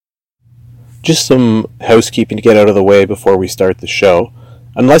Just some housekeeping to get out of the way before we start the show.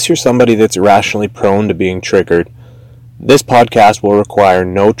 Unless you're somebody that's irrationally prone to being triggered, this podcast will require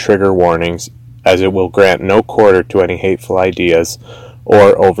no trigger warnings, as it will grant no quarter to any hateful ideas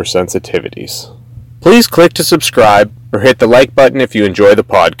or oversensitivities. Please click to subscribe or hit the like button if you enjoy the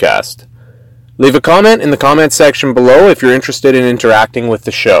podcast. Leave a comment in the comment section below if you're interested in interacting with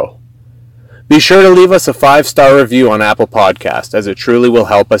the show. Be sure to leave us a 5-star review on Apple Podcast, as it truly will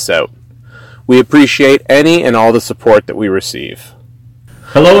help us out. We appreciate any and all the support that we receive.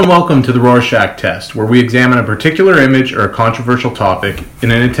 Hello and welcome to the Rorschach Test, where we examine a particular image or a controversial topic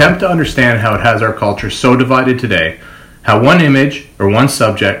in an attempt to understand how it has our culture so divided today, how one image or one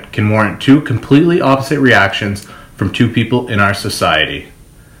subject can warrant two completely opposite reactions from two people in our society.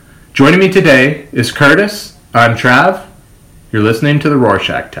 Joining me today is Curtis. I'm Trav. You're listening to the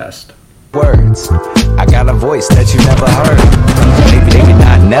Rorschach Test. Words. I got a voice that you never heard. Maybe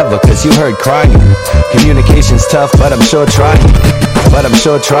not never, cause you heard crying. Communication's tough, but I'm sure trying. But I'm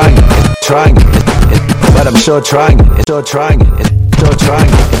sure trying. Trying. But I'm sure trying. Sure trying. Sure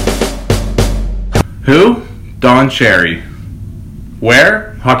trying. Who? Don Cherry.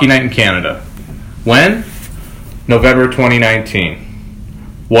 Where? Hockey Night in Canada. When? November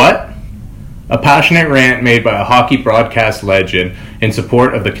 2019. What? A passionate rant made by a hockey broadcast legend in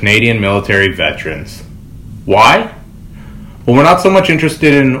support of the Canadian military veterans. Why? Well, we're not so much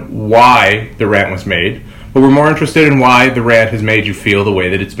interested in why the rant was made, but we're more interested in why the rant has made you feel the way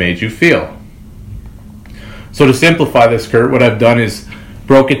that it's made you feel. So to simplify this, Kurt, what I've done is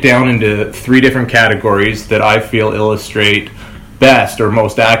broke it down into 3 different categories that I feel illustrate best or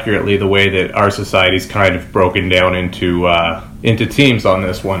most accurately the way that our society's kind of broken down into teams on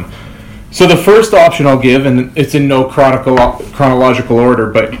this one. So the first option I'll give, and it's in no chronological order,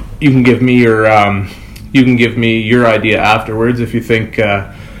 but you can give me your idea afterwards if you think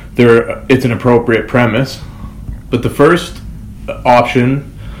it's an appropriate premise. But the first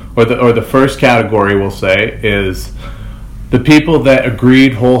option, or the first category, we'll say, is the people that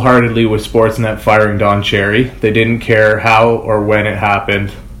agreed wholeheartedly with Sportsnet firing Don Cherry. They didn't care how or when it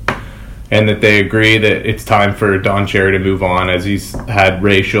happened, and that they agree that it's time for Don Cherry to move on, as he's had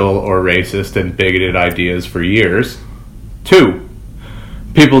racial or racist and bigoted ideas for years. 2,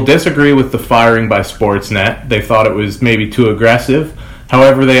 people disagree with the firing by Sportsnet. They thought it was maybe too aggressive.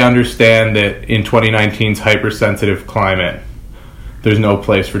 However, they understand that in 2019's hypersensitive climate, there's no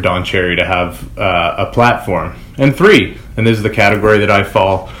place for Don Cherry to have a platform. And 3, and this is the category that I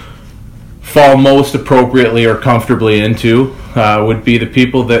fall most appropriately or comfortably into, would be the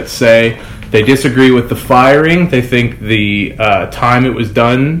people that say they disagree with the firing. They think the time it was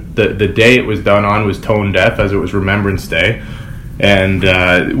done, the day it was done on, was tone deaf, as it was Remembrance Day, and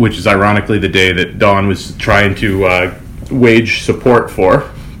which is ironically the day that Don was trying to wage support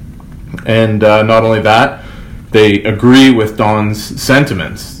for. And not only that, they agree with Don's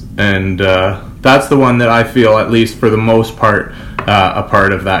sentiments, and that's the one that I feel, at least for the most part, a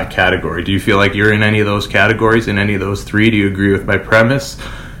part of that category. Do you feel like you're in any of those categories, in any of those 3? Do you agree with my premise?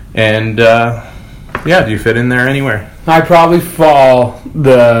 And do you fit in there anywhere? I probably fall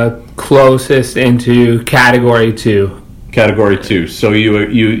the closest into category 2. Category 2. So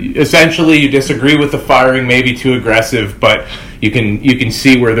you essentially you disagree with the firing, maybe too aggressive, but you can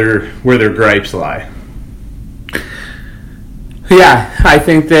see where their gripes lie. Yeah, I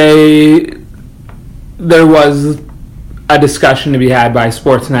think there was a discussion to be had by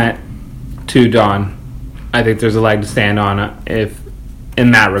Sportsnet to Don. I think there's a leg to stand on if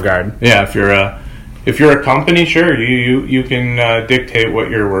in that regard. Yeah, if you're a company, sure, you can dictate what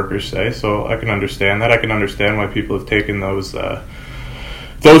your workers say. So I can understand that. I can understand why people have taken those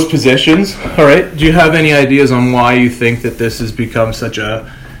positions. All right. Do you have any ideas on why you think that this has become such a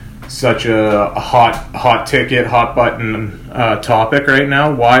hot ticket, hot button topic right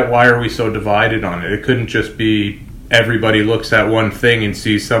now? Why are we so divided on it? It couldn't just be everybody looks at one thing and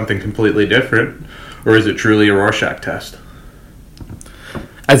sees something completely different, or is it truly a Rorschach test?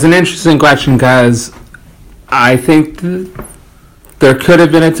 That's an interesting question, because I think there could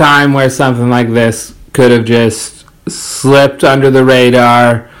have been a time where something like this could have just slipped under the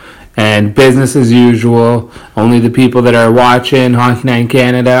radar and business as usual. Only the people that are watching Hockey Night in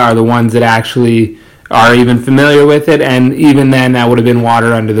Canada are the ones that actually are even familiar with it, and even then that would have been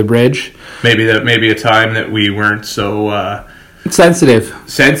water under the bridge. Maybe a time that we weren't so sensitive,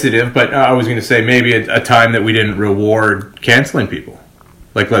 but I was going to say maybe a time that we didn't reward canceling people.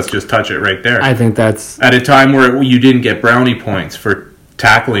 Like, let's just touch it right there. I think that's... At a time where you didn't get brownie points for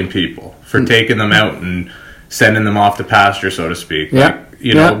tackling people, for taking them out and sending them off the pasture, so to speak. Yeah.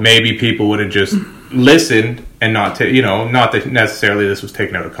 Like, maybe people would have just listened and not that necessarily this was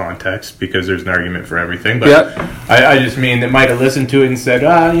taken out of context, because there's an argument for everything, but I just mean that might have listened to it and said,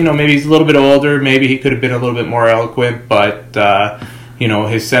 maybe he's a little bit older, maybe he could have been a little bit more eloquent, but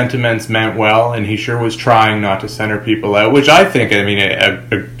his sentiments meant well, and he sure was trying not to center people out, which I think,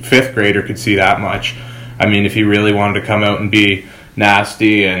 a fifth grader could see that much. I mean, if he really wanted to come out and be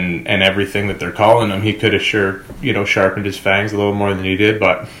nasty and everything that they're calling him, he could have sharpened his fangs a little more than he did.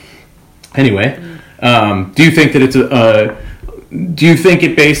 But anyway, do you think that do you think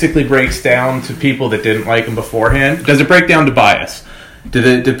it basically breaks down to people that didn't like him beforehand? Does it break down to bias?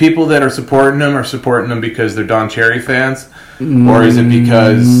 Do people that are supporting him because they're Don Cherry fans, or is it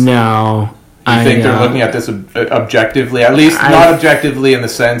because no? You think they're looking at this objectively, at least not objectively in the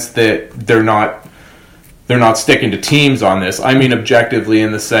sense that they're not sticking to teams on this. I mean objectively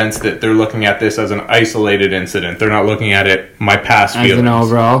in the sense that they're looking at this as an isolated incident. They're not looking at it my past feelings. As an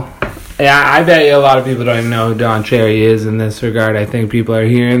overall. Yeah, I bet you a lot of people don't even know who Don Cherry is in this regard. I think people are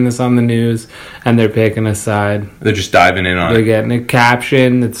hearing this on the news and they're picking a side. They're just diving in on it. They're getting a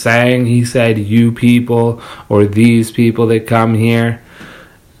caption that's saying he said you people or these people that come here.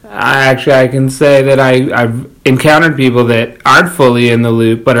 I can say that I've encountered people that aren't fully in the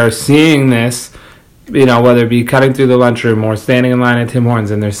loop but are seeing this, whether it be cutting through the lunchroom or standing in line at Tim Hortons,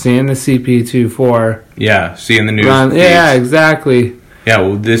 and they're seeing the CP24. Yeah, seeing the news. Yeah, exactly. Yeah,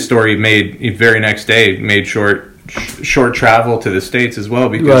 well, this story very next day made short travel to the States as well,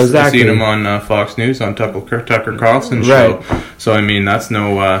 because I've seen him on Fox News on Tucker Carlson's show. Right. So,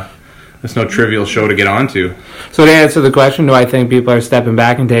 that's no trivial show to get onto. So to answer the question, do I think people are stepping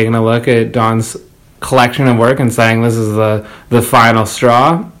back and taking a look at Don's collection of work and saying this is the final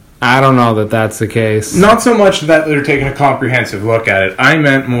straw? I don't know that that's the case. Not so much that they're taking a comprehensive look at it. I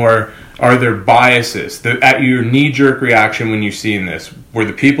meant more, are there biases? At your knee-jerk reaction when you've seen this, were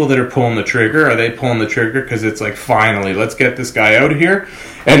the people that are pulling the trigger, are they pulling the trigger because it's like, finally, let's get this guy out of here?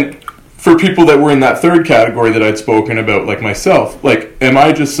 And for people that were in that third category that I'd spoken about, like myself, am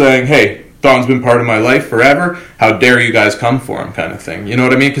I just saying, hey, Don's been part of my life forever, how dare you guys come for him, kind of thing? You know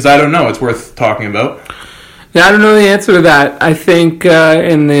what I mean? Because I don't know. It's worth talking about. Yeah, I don't know the answer to that. I think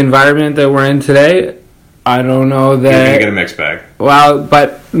in the environment that we're in today, I don't know that... You're going to get a mixed bag. Well,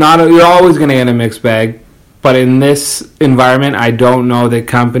 but you're always going to get a mixed bag. But in this environment, I don't know that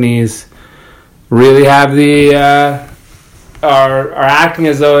companies really have are acting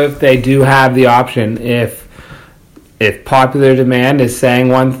as though if they do have the option. If popular demand is saying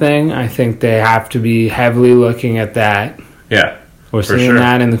one thing, I think they have to be heavily looking at that. Yeah, we're seeing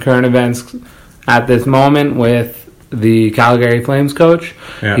that in the current events at this moment with the Calgary Flames coach.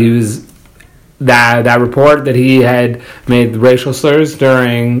 Yeah. He was that report that he had made racial slurs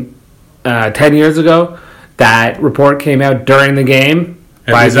during 10 years ago. That report came out during the game.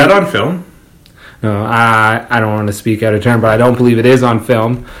 Is that on film? No, I don't want to speak out of turn, but I don't believe it is on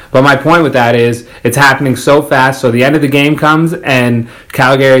film. But my point with that is it's happening so fast. So the end of the game comes and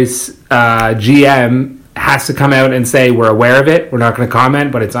Calgary's GM has to come out and say, we're aware of it, we're not going to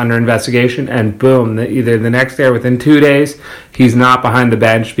comment, but it's under investigation. And boom, either the next day or within 2 days, he's not behind the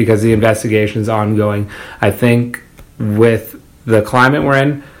bench because the investigation is ongoing. I think with the climate we're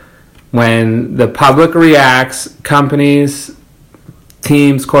in, when the public reacts, companies,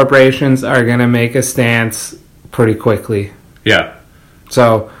 teams, corporations are going to make a stance pretty quickly. Yeah.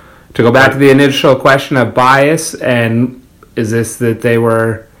 So to go back to the initial question of bias, and is this that they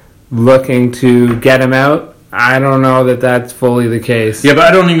were looking to get him out? I don't know that that's fully the case. Yeah, but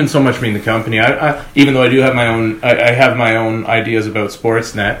I don't even so much mean the company. I even though I do have my own, I have my own ideas about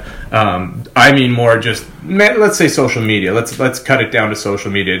Sportsnet. I mean more just, let's say social media. Let's cut it down to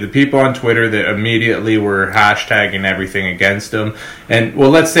social media. The people on Twitter that immediately were hashtagging everything against him. And well,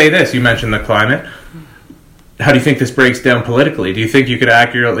 let's say this. You mentioned the climate. How do you think this breaks down politically? Do you think you could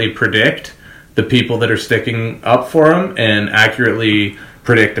accurately predict the people that are sticking up for him and accurately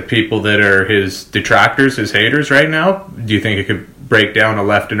predict the people that are his detractors, his haters right now? Do you think it could break down a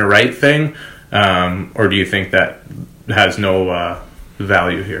left and a right thing? Or do you think that has no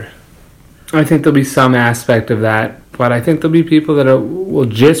value here? I think there'll be some aspect of that, but I think there'll be people that will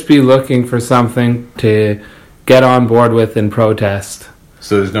just be looking for something to get on board with and protest.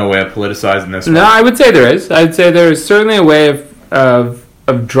 So there's no way of politicizing this? No, I would say there is. I'd say there's certainly a way of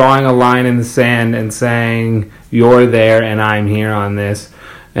drawing a line in the sand and saying, you're there and I'm here on this.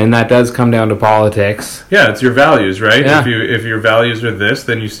 And that does come down to politics. Yeah, it's your values, right? Yeah. If your values are this,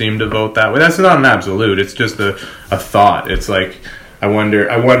 then you seem to vote that way. That's not an absolute. It's just a thought. It's like, I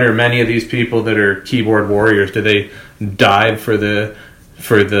wonder many of these people that are keyboard warriors, do they dive for the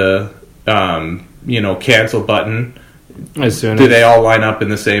cancel button as soon do as they all line up in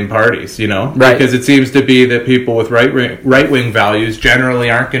the same parties, Right. Because it seems to be that people with right-wing values generally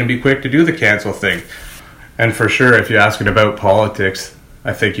aren't going to be quick to do the cancel thing. And for sure, if you're asking about politics,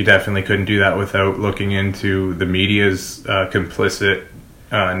 I think you definitely couldn't do that without looking into the media's complicit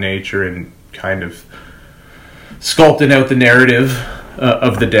nature and kind of sculpting out the narrative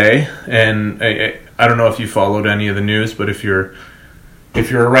of the day. And I don't know if you followed any of the news, but if you're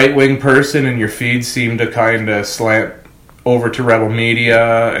a right-wing person and your feeds seem to kind of slant over to Rebel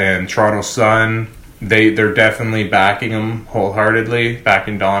Media and Toronto Sun, they're definitely backing them wholeheartedly,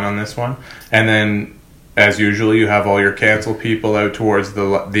 backing Don on this one. And then, as usual, you have all your cancel people out towards the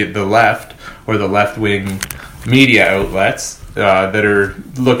left or the left-wing media outlets that are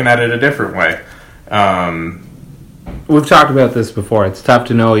looking at it a different way. We've talked about this before. It's tough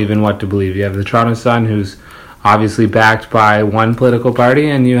to know even what to believe. You have the Toronto Sun, who's obviously backed by one political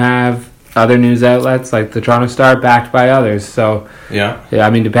party, and you have other news outlets like the Toronto Star backed by others. So, yeah, I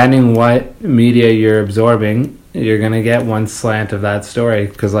mean, depending what media you're absorbing, you're going to get one slant of that story.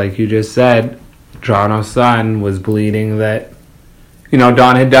 Because like you just said, Toronto Sun was bleeding that,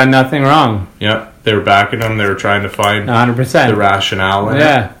 Don had done nothing wrong. Yeah, they were backing him. They were trying to find 100%. the rationale in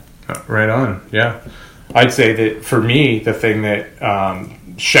it. Right on, yeah. I'd say that for me, the thing that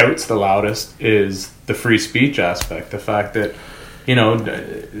shouts the loudest is the free speech aspect. The fact that,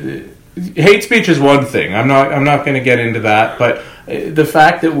 hate speech is one thing. I'm not going to get into that, but the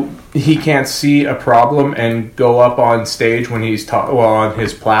fact that he can't see a problem and go up on stage when he's on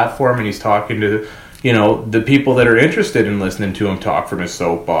his platform and he's talking to the people that are interested in listening to him talk from his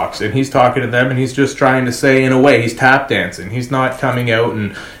soapbox, and he's talking to them and he's just trying to say, in a way, he's tap dancing. He's not coming out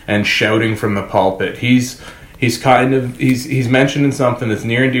and shouting from the pulpit. He's mentioning something that's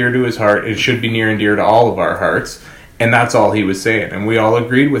near and dear to his heart. It should be near and dear to all of our hearts, and that's all he was saying, and we all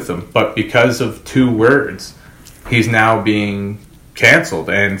agreed with him. But because of 2 words, he's now being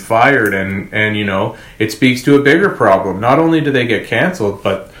canceled and fired, and it speaks to a bigger problem. Not only do they get canceled,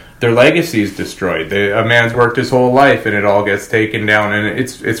 but their legacy is destroyed. A man's worked his whole life, and it all gets taken down, and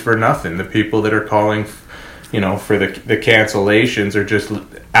it's for nothing. The people that are calling, for the cancellations are just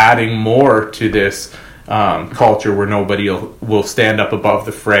adding more to this culture where nobody will stand up above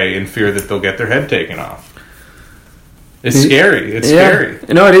the fray in fear that they'll get their head taken off. It's scary. It's scary.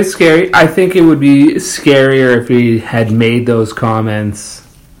 No, it is scary. I think it would be scarier if he had made those comments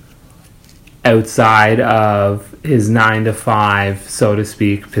outside of his 9-to-5, so to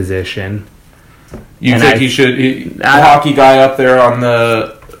speak, position. You think the hockey guy up there on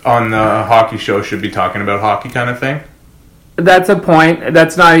the hockey show should be talking about hockey kind of thing? That's a point.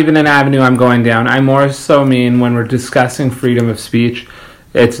 That's not even an avenue I'm going down. I more so mean when we're discussing freedom of speech,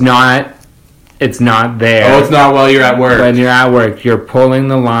 it's not there. Oh, it's not while you're at work. When you're at work, you're pulling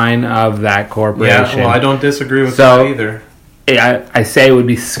the line of that corporation. Yeah, well, I don't disagree with that either. I say it would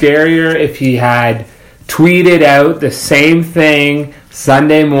be scarier if he had tweeted out the same thing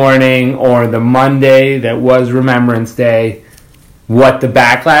Sunday morning or the Monday that was Remembrance Day, what the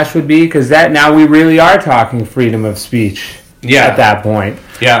backlash would be, because that now we really are talking freedom of speech at that point.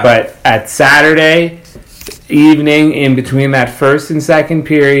 Yeah. But at Saturday evening, in between that first and second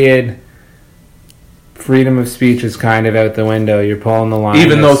period, freedom of speech is kind of out the window. You're pulling the line.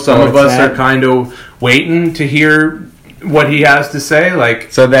 Even though some of us are kind of waiting to hear what he has to say,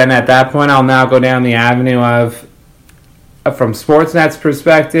 like. So then at that point, I'll now go down the avenue of, from Sportsnet's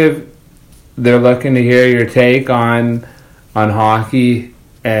perspective, they're looking to hear your take on hockey,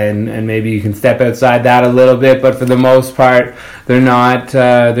 and maybe you can step outside that a little bit. But for the most part, they're not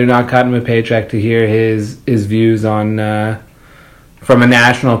cutting him a paycheck to hear his views on from a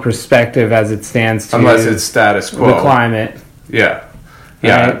national perspective as it stands to unless it's status quo, the climate. Yeah,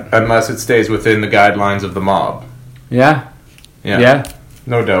 right? Unless it stays within the guidelines of the mob. Yeah.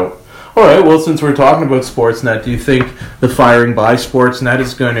 No doubt. All right, well, since we're talking about Sportsnet, do you think the firing by Sportsnet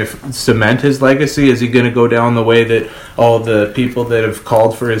is going to cement his legacy? Is he going to go down the way that all the people that have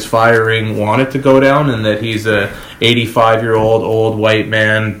called for his firing want it to go down, and that he's a 85-year-old old white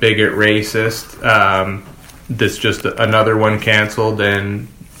man, bigot, racist, that's just another one canceled and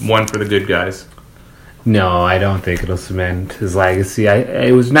one for the good guys? No, I don't think it'll cement his legacy.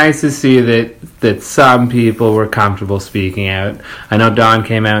 It was nice to see that some people were comfortable speaking out. I know Don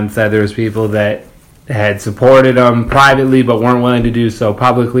came out and said there was people that had supported him privately but weren't willing to do so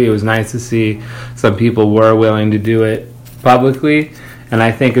publicly. It was nice to see some people were willing to do it publicly. And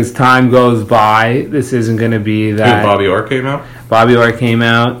I think as time goes by, this isn't going to be that... Bobby Orr came out? Bobby Orr came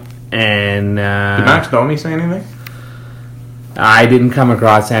out, and... Did Max Domi say anything? I didn't come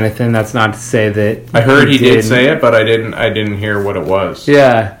across anything. That's not to say that I heard he did say it, but I didn't hear what it was.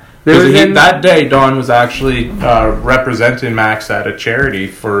 Yeah, That day, Don was actually representing Max at a charity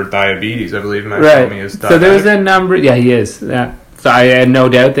for diabetes, I believe. Max told me is diabetic. So there was a number. Yeah, he is. Yeah. So I had no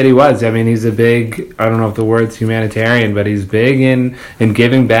doubt that he was. I mean, he's a big, I don't know if the word's humanitarian, but he's big in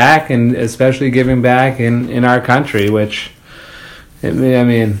giving back, and especially giving back in our country, which, I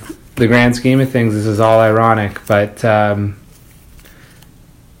mean, the grand scheme of things, this is all ironic, but...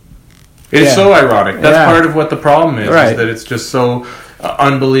 it's so ironic. That's part of what the problem is, right. Is that it's just so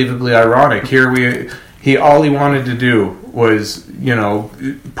unbelievably ironic. All he wanted to do was,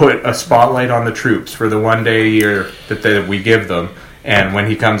 put a spotlight on the troops for the one day a year that we give them. And when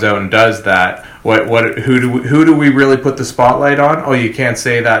he comes out and does that, who do we really put the spotlight on? Oh, you can't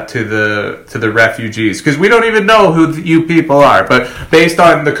say that to the refugees, because we don't even know who you people are. But based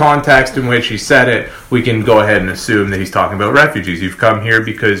on the context in which he said it, we can go ahead and assume that he's talking about refugees. You've come here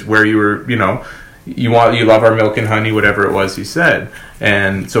because where you were, you love our milk and honey, whatever it was he said.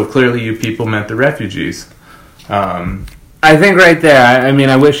 And so clearly you people meant the refugees. I think right there, I mean,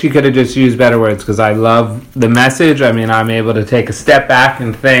 I wish he could have just used better words, because I love the message. I mean, I'm able to take a step back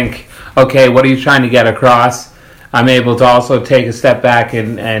and think, okay, what are you trying to get across? I'm able to also take a step back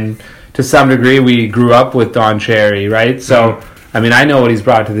and to some degree, we grew up with Don Cherry, right? So, I mean, I know what he's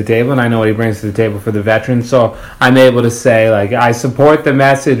brought to the table, and I know what he brings to the table for the veterans. So I'm able to say, like, I support the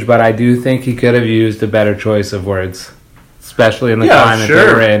message, but I do think he could have used a better choice of words, especially in the climate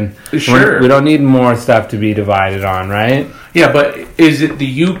that we're in. Sure. We don't need more stuff to be divided on, right? Yeah, but is it the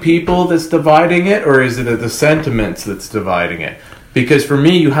you people that's dividing it, or is it the sentiments that's dividing it? Because for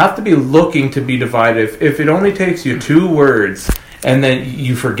me, you have to be looking to be divided. If it only takes you 2 words, and then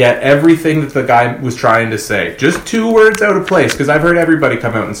you forget everything that the guy was trying to say. Just 2 words out of place, because I've heard everybody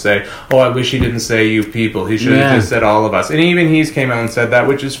come out and say, oh, I wish he didn't say you people. He should have just said all of us. And even he's came out and said that,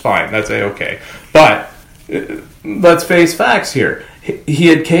 which is fine. That's A-okay. But let's face facts here. He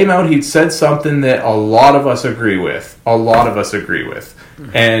had came out, he'd said something that a lot of us agree with.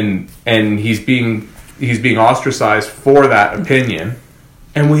 And he's being ostracized for that opinion.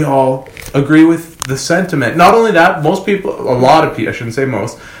 And we all agree with the sentiment. Not only that, a lot of people, I shouldn't say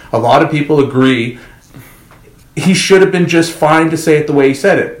most, a lot of people agree he should have been just fine to say it the way he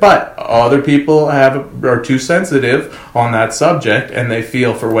said it. But other people are too sensitive on that subject, and they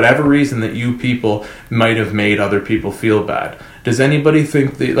feel for whatever reason that you people might have made other people feel bad. Does anybody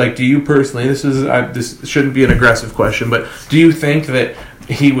think that, like, do you personally, this shouldn't be an aggressive question, but do you think that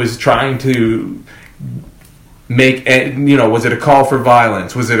he was trying to was it a call for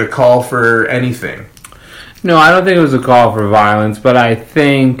violence? Was it a call for anything? No, I don't think it was a call for violence, but I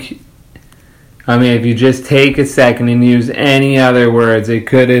think, I mean, if you just take a second and use any other words, it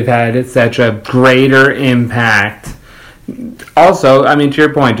could have had such a greater impact. Also, I mean, to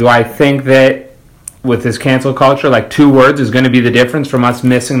your point, do I think that with this cancel culture, like 2 words is going to be the difference from us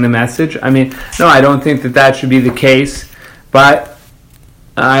missing the message? I mean, no, I don't think that should be the case, but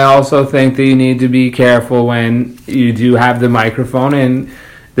I also think that you need to be careful when you do have the microphone, and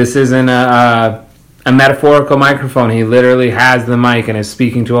this isn't a metaphorical microphone. He literally has the mic and is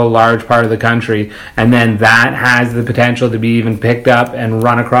speaking to a large part of the country, and then that has the potential to be even picked up and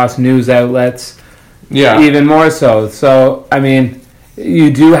run across news outlets, even more so. So, I mean,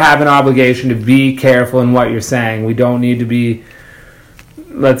 you do have an obligation to be careful in what you're saying. We don't need to be,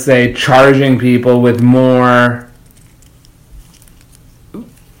 let's say, charging people with more,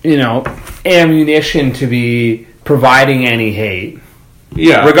 ammunition to be providing any hate.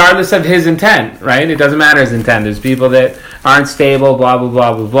 Yeah. Regardless of his intent, right? It doesn't matter his intent. There's people that aren't stable, blah, blah,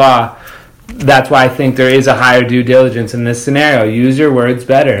 blah, blah, blah. That's why I think there is a higher due diligence in this scenario. Use your words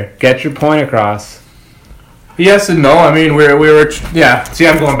better. Get your point across. Yes and no. I mean, we were see,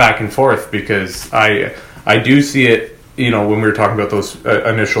 I'm going back and forth, because I do see it, when we were talking about those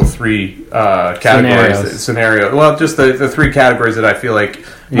initial 3 categories, scenario. Well, just the 3 categories that I feel like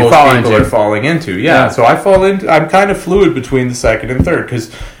most people are falling into. Yeah. So I'm kind of fluid between the second and third,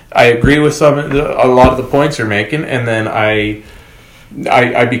 because I agree with a lot of the points you're making, and then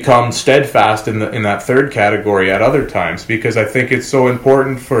I become steadfast in that third category at other times, because I think it's so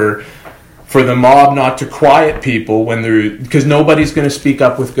important for the mob not to quiet people because nobody's going to speak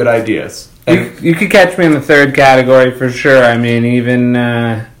up with good ideas. You could catch me in the third category for sure. I mean, even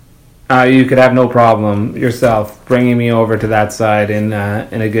you could have no problem yourself bringing me over to that side in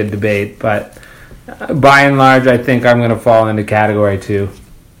a good debate. But by and large, I think I'm going to fall into category 2.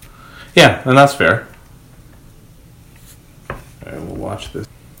 Yeah, and that's fair. All right, we'll watch this.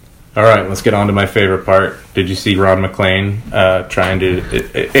 All right, let's get on to my favorite part. Did you see Ron MacLean trying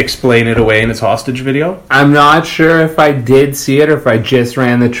to explain it away in his hostage video? I'm not sure if I did see it or if I just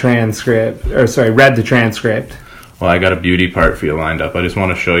read the transcript. Well, I got a beauty part for you lined up. I just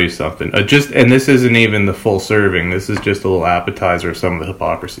want to show you something. And this isn't even the full serving. This is just a little appetizer of some of the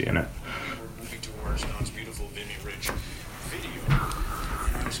hypocrisy in it. We're moving towards Don's beautiful Vinny Rich video.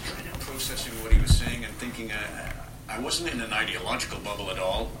 And I was kind of processing what he was saying and thinking I wasn't in an ideological bubble at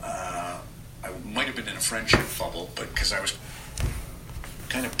all. I might have been in a friendship bubble, but because I was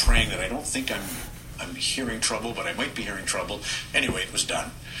kind of praying that I don't think I'm hearing trouble, but I might be hearing trouble. Anyway, it was done.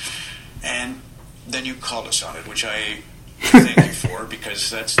 And then you called us on it, which I thank you for, because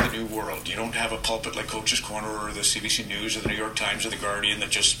that's the new world. You don't have a pulpit like Coach's Corner or the CBC News or the New York Times or the Guardian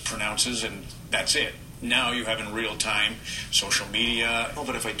that just pronounces and that's it. Now you have in real time social media. Oh,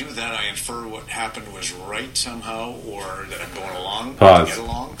 but if I do that, I infer what happened was right somehow, or that I'm going along Pause. to get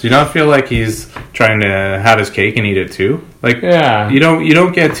along. Do you not feel like he's trying to have his cake and eat it too? Like, Yeah. you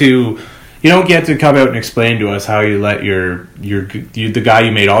don't get to come out and explain to us how you let the guy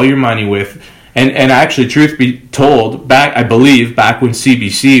you made all your money with. And actually, truth be told, I believe back when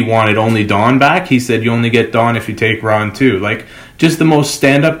CBC wanted only Don back, he said you only get Don if you take Ron too. Like, just the most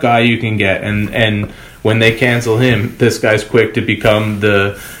stand-up guy you can get. And when they cancel him, this guy's quick to become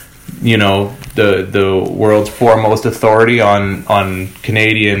the world's foremost authority on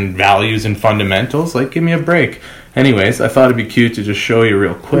Canadian values and fundamentals. Like, give me a break. Anyways, I thought it'd be cute to just show you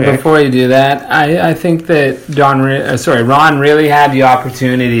real quick. Before you do that, I think that Ron really had the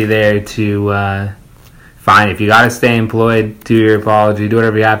opportunity there to fine, if you got to stay employed, do your apology, do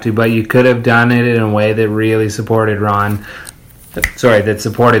whatever you have to, but you could have done it in a way that really supported that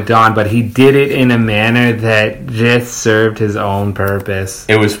supported Don, but he did it in a manner that just served his own purpose.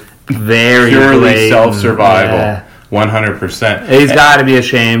 It was very purely blatant. self-survival, Yeah. 100%. He's got to be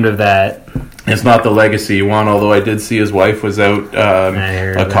ashamed of that. It's not the legacy you want, although I did see his wife was out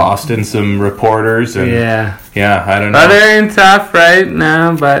accosting some reporters. And Yeah, I don't know. but they're in tough right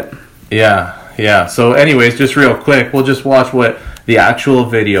now, but... Yeah. So anyways, just real quick, we'll just watch what the actual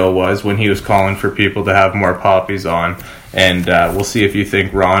video was when he was calling for people to have more poppies on. And we'll see if you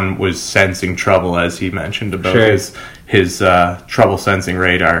think Ron was sensing trouble, as he mentioned about his trouble sensing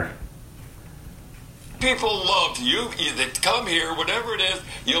radar. People love you that come here, whatever it is.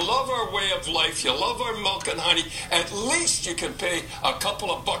 You love our way of life. You love our milk and honey. At least you can pay a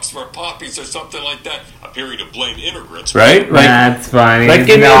couple of bucks for poppies or something like that. Appearing to blame immigrants, Right? Like, that's funny. Like, He's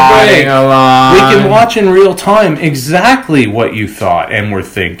give me a nodding break. along. We can watch in real time exactly what you thought and were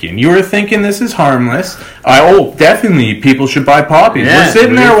thinking. You were thinking this is harmless. Definitely people should buy poppies. Yeah, we're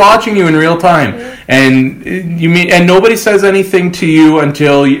sitting there watching you in real time, and and nobody says anything to you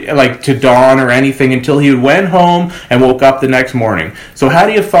until to Don or anything until he went home and woke up the next morning. So how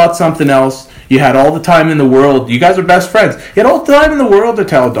do you thought something else? You had all the time in the world. You guys are best friends. You had all the time in the world to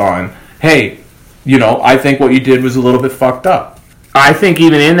tell Don, hey, I think what you did was a little bit fucked up. I think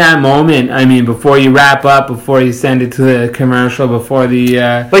even in that moment, I mean, before you wrap up, before you send it to the commercial, before the he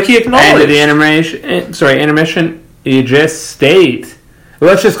end of acknowledged the intermission, you just state.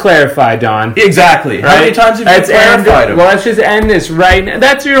 Let's just clarify, Don. Exactly. Right? How many times have you clarified him? Well, let's just end this right now.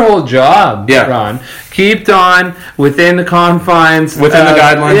 That's your whole job, Ron. Keep Don within the confines. Within the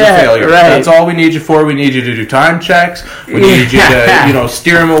guidelines of failure. Right. That's all we need you for. We need you to do time checks. We need you to,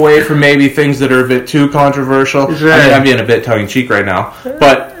 steer him away from maybe things that are a bit too controversial. Right. I mean, I'm being a bit tongue-in-cheek right now.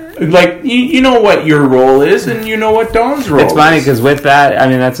 But, you know what your role is, and you know what Don's role is. It's funny, because with that, I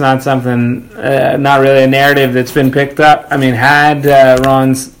mean, that's not something, not really a narrative that's been picked up. I mean, had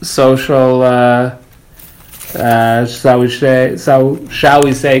Ron's social... shall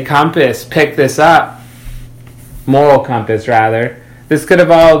we say, compass pick this up, moral compass rather, this could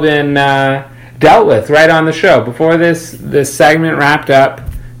have all been dealt with right on the show before this segment wrapped up.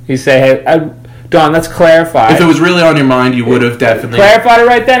 You say, hey, Don, let's clarify. If it was really on your mind, you would have definitely clarified it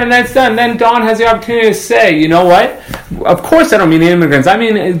right then, and that's done. Then Don has the opportunity to say, you know what? Of course I don't mean immigrants. I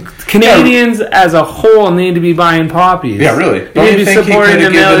mean Canadians as a whole need to be buying poppies. Yeah, really. Don't you need to be supporting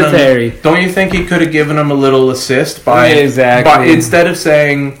the military. Don't you think he could have given them a little assist by exactly instead of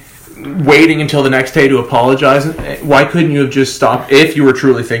saying waiting until the next day to apologize? Why couldn't you have just stopped? If you were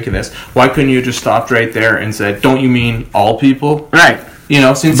truly thinking this, why couldn't you have just stopped right there and said, "Don't you mean all people?" Right.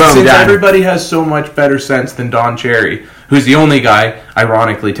 Since everybody has so much better sense than Don Cherry, who's the only guy,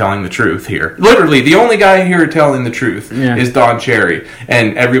 ironically, telling the truth here. Literally, the only guy here telling the truth is Don Cherry.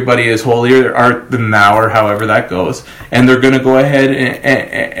 And everybody is holier art than thou, or however that goes. And they're going to go ahead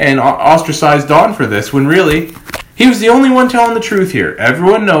and ostracize Don for this, when really, he was the only one telling the truth here.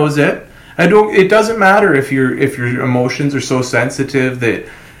 Everyone knows it. It doesn't matter if your emotions are so sensitive that...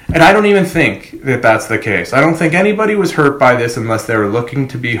 And I don't even think that that's the case. I don't think anybody was hurt by this unless they were looking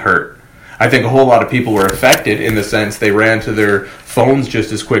to be hurt. I think a whole lot of people were affected in the sense they ran to their phones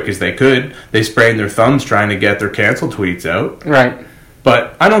just as quick as they could. They sprained their thumbs trying to get their cancel tweets out. Right.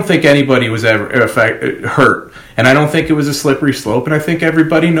 But I don't think anybody was ever hurt. And I don't think it was a slippery slope, and I think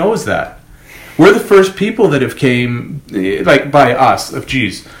everybody knows that. We're the first people that have came, like by us,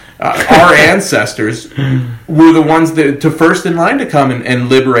 our ancestors were the ones that to first in line to come and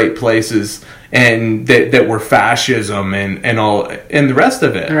liberate places and that were fascism and all and the rest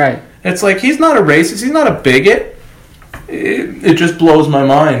of it. Right. It's like he's not a racist, he's not a bigot. It just blows my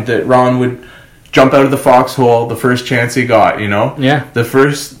mind that Ron would jump out of the foxhole the first chance he got, you know? Yeah. The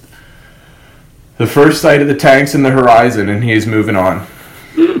first sight of the tanks in the horizon, and he's moving on.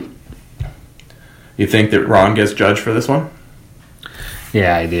 You think that Ron gets judged for this one?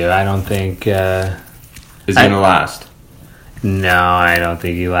 Yeah, I do. I don't think... Is he going to last? No, I don't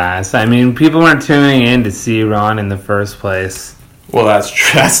think he lasts. I mean, people weren't tuning in to see Ron in the first place. Well, that's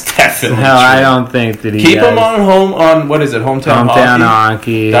definitely No, true. I don't think that he Keep does. him on what is it, hometown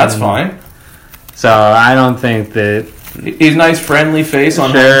hockey. That's fine. So I don't think that... He's a nice, friendly face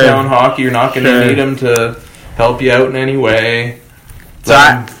on hometown hockey. You're not going to need him to help you out in any way. So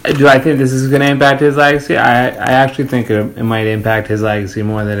do I think this is going to impact his legacy? I actually think it might impact his legacy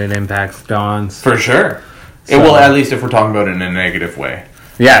more than it impacts Don's. For sure. So, It will, at least if we're talking about it in a negative way.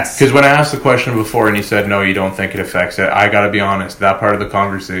 Yes. Because when I asked the question before and he said, no, you don't think it affects it, I got to be honest, that part of the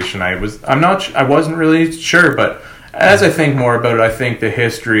conversation, I wasn't really sure, but as I think more about it, I think the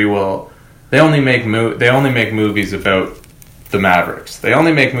history will... They only make movies about the Mavericks. They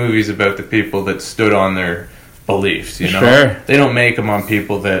only make movies about the people that stood on their beliefs, you know? Sure. They don't make them on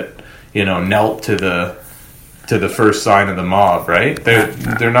people that, you know, knelt to the first sign of the mob, right?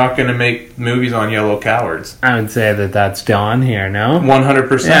 They're not going to make movies on yellow cowards. I would say that that's Don here, no?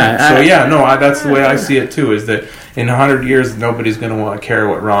 100%. Yeah, That's the way I see it too, is that in 100 years, nobody's going to want to care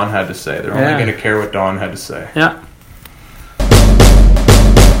what Ron had to say. They're only going to care what Don had to say. Yeah.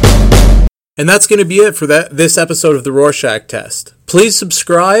 And that's going to be it for this episode of the Rorschach Test. Please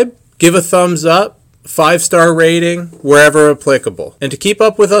subscribe, give a thumbs up, 5-star rating, wherever applicable. And to keep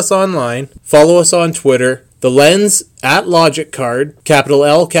up with us online, follow us on Twitter, The Lens @LogicCard, capital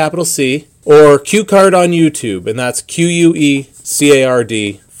L, capital C, or QCard on YouTube, and that's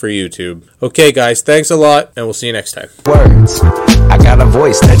QUECARD for YouTube. Okay, guys, thanks a lot, and we'll see you next time. Words. I got a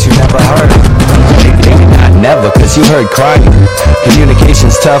voice that you never heard. Maybe not never, cause you heard crying.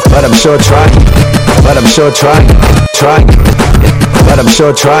 Communication's tough, but I'm sure trying. But I'm sure trying. But I'm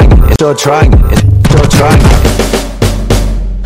sure trying. Still trying.